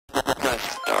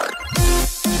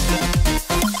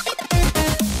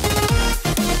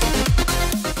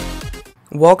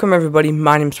Welcome everybody,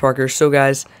 my name's Parker. So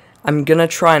guys, I'm gonna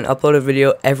try and upload a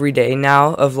video every day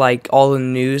now of like all the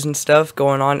news and stuff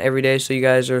going on every day, so you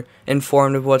guys are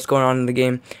informed of what's going on in the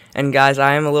game. And guys,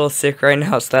 I am a little sick right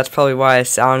now, so that's probably why I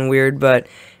sound weird, but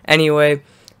anyway,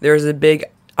 there's a big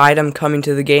item coming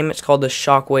to the game. It's called the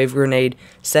Shockwave Grenade.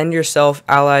 Send yourself,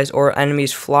 allies, or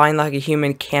enemies flying like a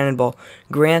human cannonball.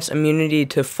 Grants immunity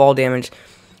to fall damage.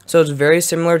 So it's very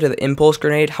similar to the impulse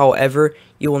grenade, however,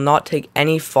 you will not take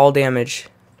any fall damage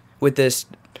with this.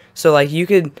 So like you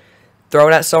could throw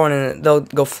it at someone and they'll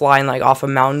go flying like off a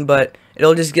mountain, but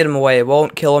it'll just get them away. It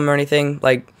won't kill them or anything.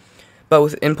 But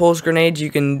with impulse grenades,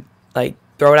 you can like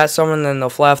throw it at someone and then they'll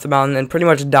fly off the mountain and pretty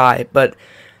much die. But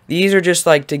these are just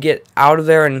like to get out of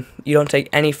there and you don't take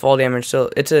any fall damage.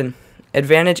 So it's an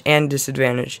advantage and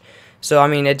disadvantage. So I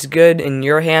mean, it's good in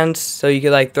your hands, so you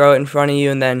could like throw it in front of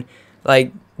you and then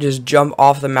like just jump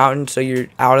off the mountain so you're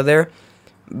out of there.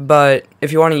 But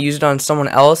if you want to use it on someone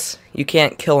else, you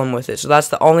can't kill them with it. So that's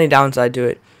the only downside to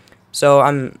it. So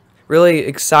I'm really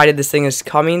excited this thing is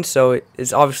coming. So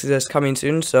it's obviously just coming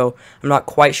soon. So I'm not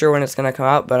quite sure when it's going to come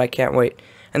out, but I can't wait.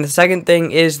 And the second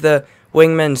thing is the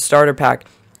Wingman starter pack.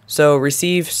 So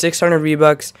receive 600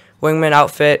 V-Bucks, Wingman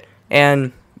outfit,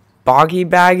 and Boggy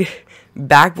Bag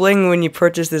back bling when you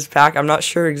purchase this pack. I'm not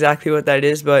sure exactly what that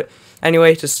is, but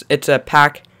anyway, it's a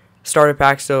pack, starter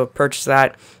pack, so purchase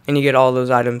that and you get all those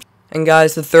items. And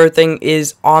guys, the third thing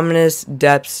is Ominous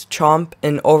Depths Chomp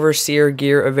and Overseer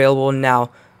gear available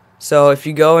now. So if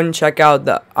you go and check out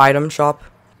the item shop.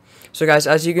 So guys,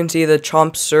 as you can see, the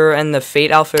Chomp Sir and the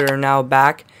Fate outfit are now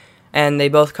back, and they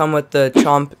both come with the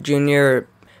Chomp Junior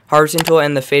harvesting tool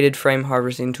and the Fated Frame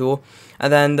harvesting tool,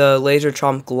 and then the Laser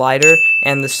Chomp glider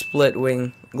and the Split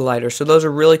Wing glider. So those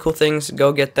are really cool things.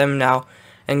 Go get them now.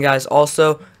 And guys,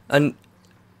 also an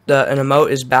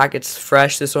emote is back. It's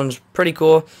fresh. This one's pretty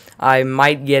cool. I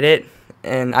might get it,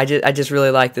 and I just really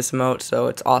like this emote, so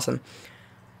it's awesome.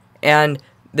 And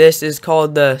this is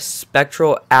called the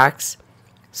Spectral Axe.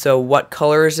 So what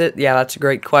color is it? Yeah, that's a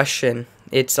great question.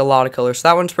 It's a lot of colors. So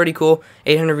that one's pretty cool.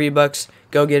 800 V-Bucks.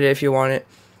 Go get it if you want it.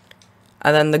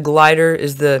 And then the glider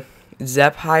is the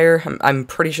Zephyr. I'm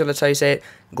pretty sure that's how you say it.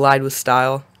 Glide with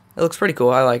style. It looks pretty cool.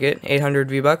 I like it. 800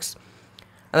 V-Bucks.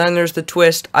 And then there's the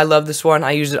twist. I love this one.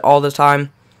 I use it all the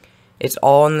time. It's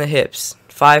all in the hips.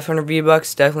 500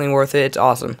 V-Bucks. Definitely worth it. It's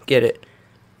awesome. Get it.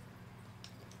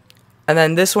 And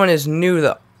then this one is new.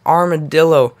 The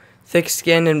Armadillo. Thick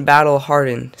skin and battle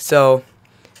hardened. So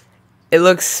it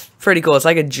looks pretty cool. It's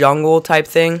like a jungle type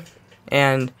thing.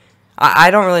 And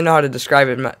I don't really know how to describe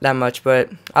it that much,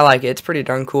 but I like it. It's pretty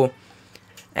darn cool.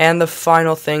 And the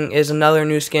final thing is another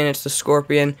new skin. It's the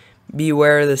Scorpion.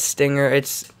 Beware the Stinger.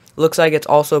 Looks like it's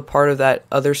also part of that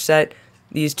other set.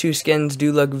 These two skins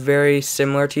do look very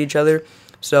similar to each other.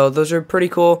 So those are pretty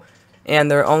cool. And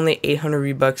they're only 800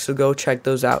 V-Bucks, so go check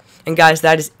those out. And guys,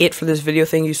 that is it for this video.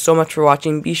 Thank you so much for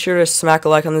watching. Be sure to smack a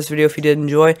like on this video if you did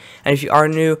enjoy. And if you are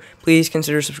new, please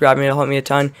consider subscribing. It'll help me a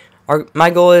ton. My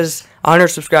goal is 100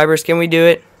 subscribers. Can we do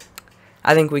it?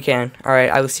 I think we can. Alright,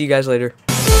 I will see you guys later.